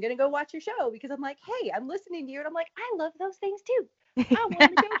 I'm going to go watch your show because I'm like, hey, I'm listening to you. And I'm like, I love those things too. I want to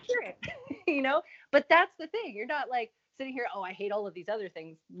go hear it, you know, but that's the thing. You're not like sitting here, oh, I hate all of these other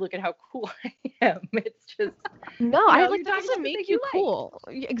things. Look at how cool I am. It's just. No, I like that doesn't make you cool.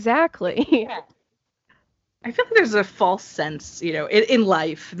 Like. Exactly. Yeah. I feel like there's a false sense, you know, in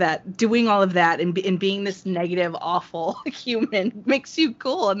life that doing all of that and being this negative, awful human makes you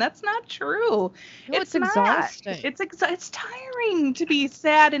cool. And that's not true. No, it's exhausting. It's tiring to be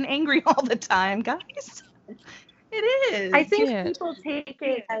sad and angry all the time, guys. It is. I think Yeah. people take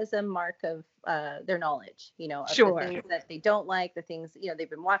it as a mark of their knowledge, of Sure. the things that they don't like, the things, they've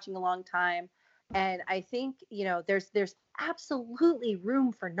been watching a long time. And I think, there's absolutely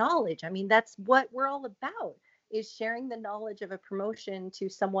room for knowledge. I mean, that's what we're all about, is sharing the knowledge of a promotion to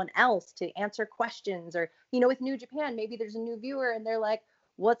someone else to answer questions. Or, with New Japan, maybe there's a new viewer and they're like,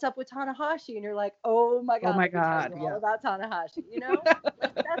 what's up with Tanahashi? And you're like, oh my God, Oh my let me tell God, you yeah. all about Tanahashi,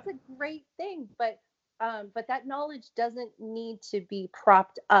 like, that's a great thing. But that knowledge doesn't need to be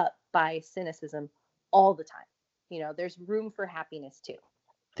propped up by cynicism all the time. There's room for happiness too.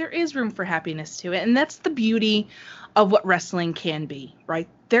 There is room for happiness to it. And that's the beauty of what wrestling can be, right?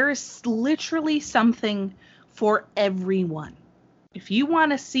 There is literally something for everyone. If you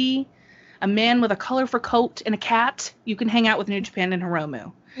want to see a man with a colorful coat and a cat, you can hang out with New Japan and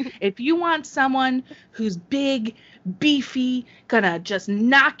Hiromu. If you want someone who's big, beefy, gonna just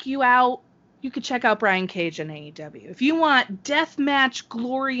knock you out, you could check out Brian Cage on AEW. If you want deathmatch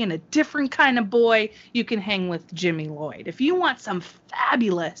glory and a different kind of boy, you can hang with Jimmy Lloyd. If you want some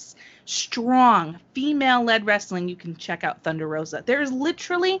fabulous, strong, female-led wrestling, you can check out Thunder Rosa. There's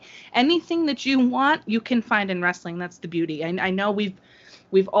literally anything that you want, you can find in wrestling. That's the beauty. I know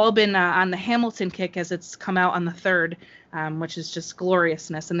we've all been on the Hamilton kick as it's come out on the 3rd, which is just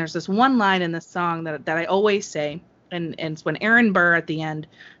gloriousness. And there's this one line in the song that I always say, and it's when Aaron Burr at the end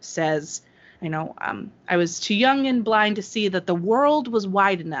says, I was too young and blind to see that the world was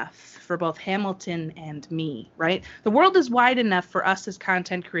wide enough for both Hamilton and me, right? The world is wide enough for us as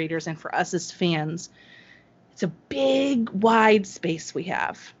content creators and for us as fans. It's a big, wide space we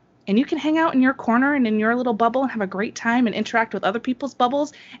have. And you can hang out in your corner and in your little bubble and have a great time and interact with other people's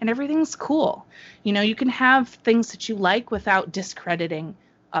bubbles, and everything's cool. You can have things that you like without discrediting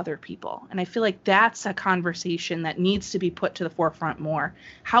other people. And I feel like that's a conversation that needs to be put to the forefront more.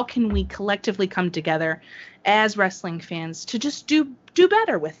 How can we collectively come together as wrestling fans to just do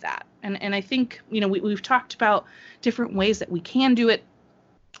better with that? And I think, we've talked about different ways that we can do it.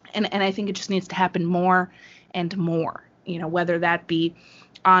 And I think it just needs to happen more and more, whether that be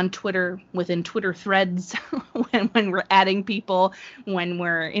on Twitter, within Twitter threads, when we're adding people, when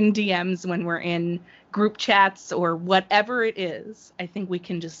we're in DMs, when we're in group chats, or whatever it is. I think we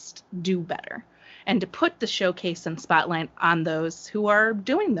can just do better, and to put the showcase and spotlight on those who are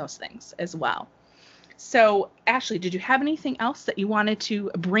doing those things as well. So, Ashley, did you have anything else that you wanted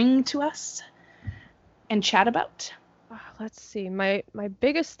to bring to us and chat about? Let's see. My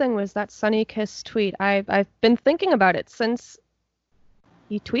biggest thing was that Sunny Kiss tweet. I've been thinking about it since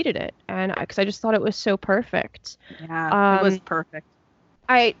he tweeted it, and because I just thought it was so perfect. Yeah, it was perfect.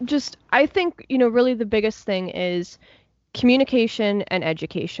 I think, really the biggest thing is communication and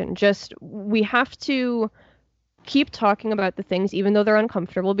education. Just, we have to keep talking about the things, even though they're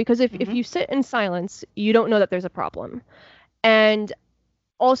uncomfortable, because if you sit in silence, you don't know that there's a problem. And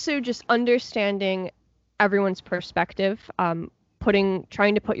also just understanding everyone's perspective,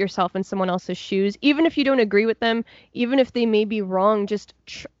 trying to put yourself in someone else's shoes, even if you don't agree with them, even if they may be wrong. Just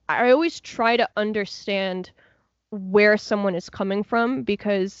I always try to understand where someone is coming from,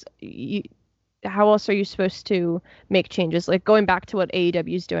 because how else are you supposed to make changes? Like, going back to what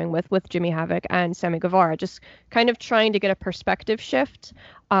AEW is doing with Jimmy Havoc and Sammy Guevara, just kind of trying to get a perspective shift.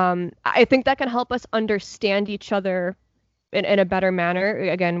 I think that can help us understand each other in a better manner.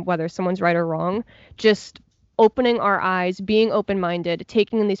 Again, whether someone's right or wrong, just opening our eyes, being open-minded,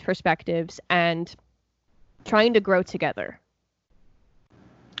 taking in these perspectives, and trying to grow together.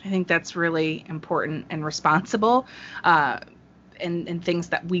 I think that's really important and responsible, and things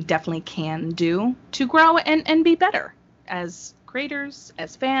that we definitely can do to grow and be better as creators,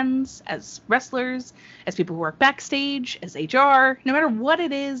 as fans, as wrestlers, as people who work backstage, as HR, no matter what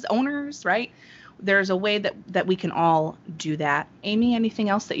it is, owners, right? There's a way that we can all do that. Amy, anything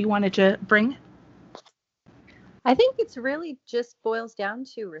else that you wanted to bring? I think it's really just boils down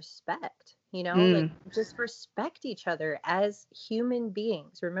to respect, like, just respect each other as human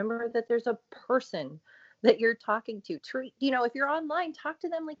beings. Remember that there's a person that you're talking to. Treat, if you're online, talk to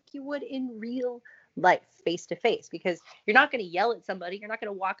them like you would in real life, face to face, because you're not going to yell at somebody. You're not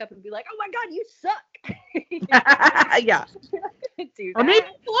going to walk up and be like, oh my God, you suck. Yeah. Do or maybe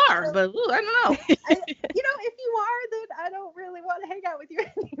you are, but I don't know. If you are, then I don't really want to hang out with you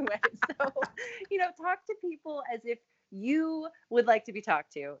anyway. So, talk to people as if you would like to be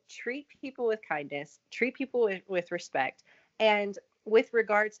talked to. Treat people with kindness. Treat people with respect. And with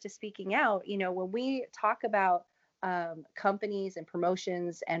regards to speaking out, when we talk about companies and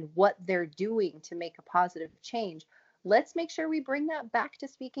promotions and what they're doing to make a positive change, let's make sure we bring that back to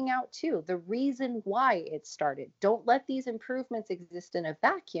speaking out too. The reason why it started. Don't let these improvements exist in a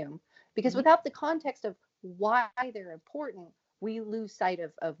vacuum, because without the context of why they're important, we lose sight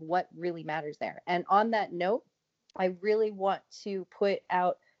of what really matters there. And on that note, I really want to put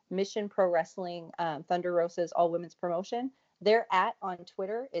out Mission Pro Wrestling, Thunder Rosa's all women's promotion. Their on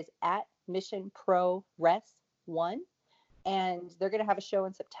Twitter is at Mission Pro Res 1. And they're going to have a show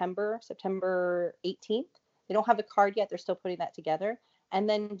in September 18th. They don't have a card yet. They're still putting that together. And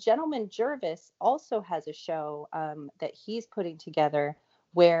then Gentleman Jervis also has a show that he's putting together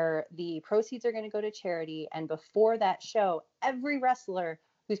where the proceeds are going to go to charity. And before that show, every wrestler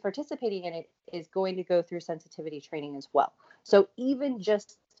who's participating in it is going to go through sensitivity training as well. So even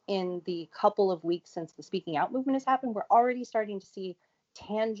just in the couple of weeks since the speaking out movement has happened, we're already starting to see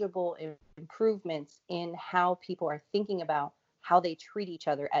tangible improvements in how people are thinking about how they treat each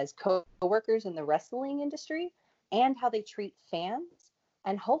other as co-workers in the wrestling industry and how they treat fans.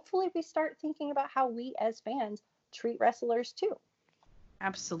 And hopefully we start thinking about how we as fans treat wrestlers too.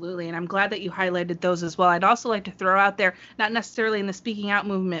 Absolutely. And I'm glad that you highlighted those as well. I'd also like to throw out there, not necessarily in the speaking out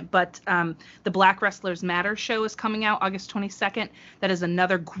movement, but the Black Wrestlers Matter show is coming out August 22nd. That is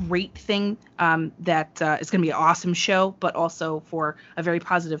another great thing that is going to be an awesome show, but also for a very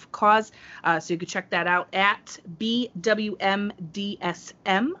positive cause. So you can check that out at BWMDSM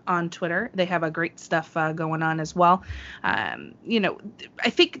on Twitter. They have a great stuff going on as well. I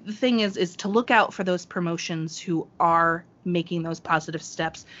think the thing is to look out for those promotions who are making those positive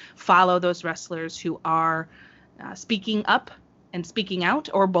steps. Follow those wrestlers who are speaking up and speaking out,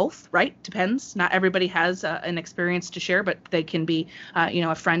 or both, right? Depends. Not everybody has an experience to share, but they can be,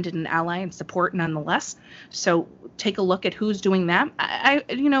 a friend and an ally and support nonetheless. So take a look at who's doing that. I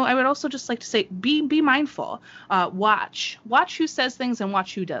would also just like to say, be mindful. Watch who says things and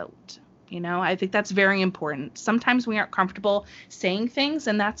watch who don't. I think that's very important. Sometimes we aren't comfortable saying things,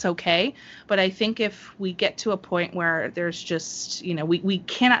 and that's okay. But I think if we get to a point where there's just, we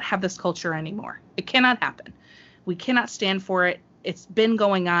cannot have this culture anymore. It cannot happen. We cannot stand for it. It's been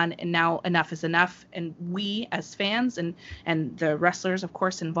going on, and now enough is enough. And we as fans and the wrestlers, of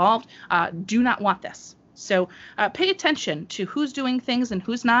course, involved, do not want this. So pay attention to who's doing things and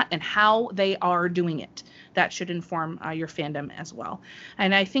who's not and how they are doing it. That should inform your fandom as well.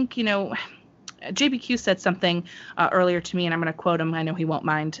 And I think, JBQ said something earlier to me, and I'm going to quote him. I know he won't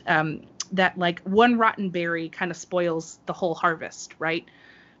mind, that like one rotten berry kind of spoils the whole harvest, right?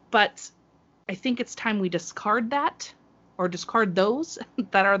 But I think it's time we discard that, or discard those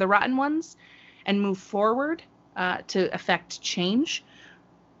that are the rotten ones, and move forward to affect change,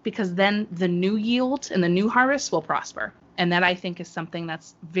 because then the new yield and the new harvest will prosper. And that, I think, is something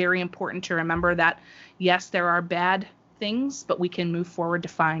that's very important to remember, that yes, there are bad things, but we can move forward to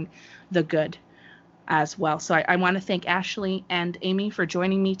find the good as well. So I want to thank Ashley and Amy for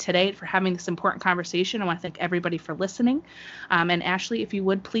joining me today, for having this important conversation. I want to thank everybody for listening. And Ashley, if you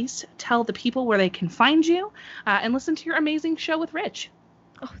would please tell the people where they can find you and listen to your amazing show with Rich.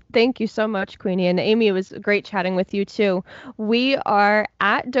 Oh, thank you so much, Queenie. And Amy, it was great chatting with you, too. We are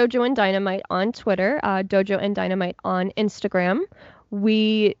at Dojo and Dynamite on Twitter, Dojo and Dynamite on Instagram.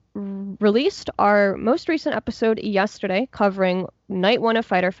 We released our most recent episode yesterday covering Night 1 of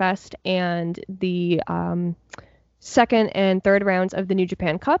Fyter Fest and the second and third rounds of the New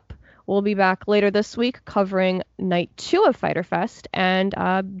Japan Cup. We'll be back later this week covering Night 2 of Fyter Fest and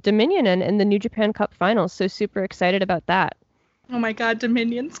Dominion and the New Japan Cup finals. So super excited about that. Oh my God,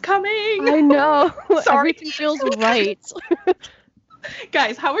 Dominion's coming! I know. Sorry. Everything feels right.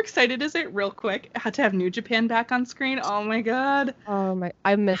 Guys, how excited is it, real quick, to have New Japan back on screen? Oh my God. Oh my,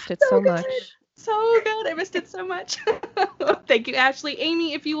 I missed it so much. So good. I missed it so much. Thank you, Ashley.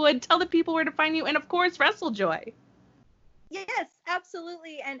 Amy, if you would, tell the people where to find you, and of course, WrestleJoy. Yes,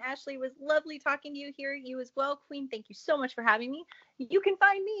 absolutely. And Ashley, was lovely talking to you here. You as well, Queen. Thank you so much for having me. You can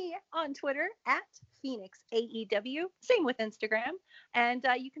find me on Twitter at Phoenix AEW, same with Instagram. And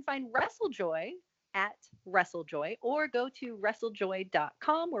you can find WrestleJoy at WrestleJoy, or go to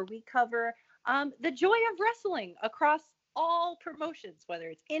WrestleJoy.com, where we cover the joy of wrestling across all promotions, whether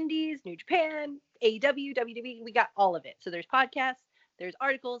it's Indies, New Japan, AEW, WWE, we got all of it. So there's podcasts, there's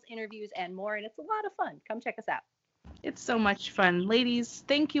articles, interviews, and more, and it's a lot of fun. Come check us out. It's so much fun. Ladies,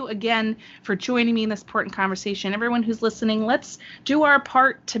 thank you again for joining me in this important conversation. Everyone who's listening, let's do our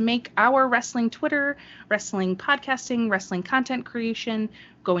part to make our wrestling Twitter, wrestling podcasting, wrestling content creation,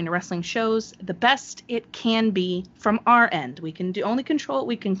 going to wrestling shows the best it can be from our end. We can only control what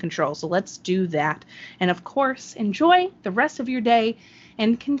we can control, so let's do that. And of course, enjoy the rest of your day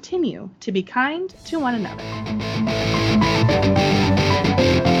and continue to be kind to one another.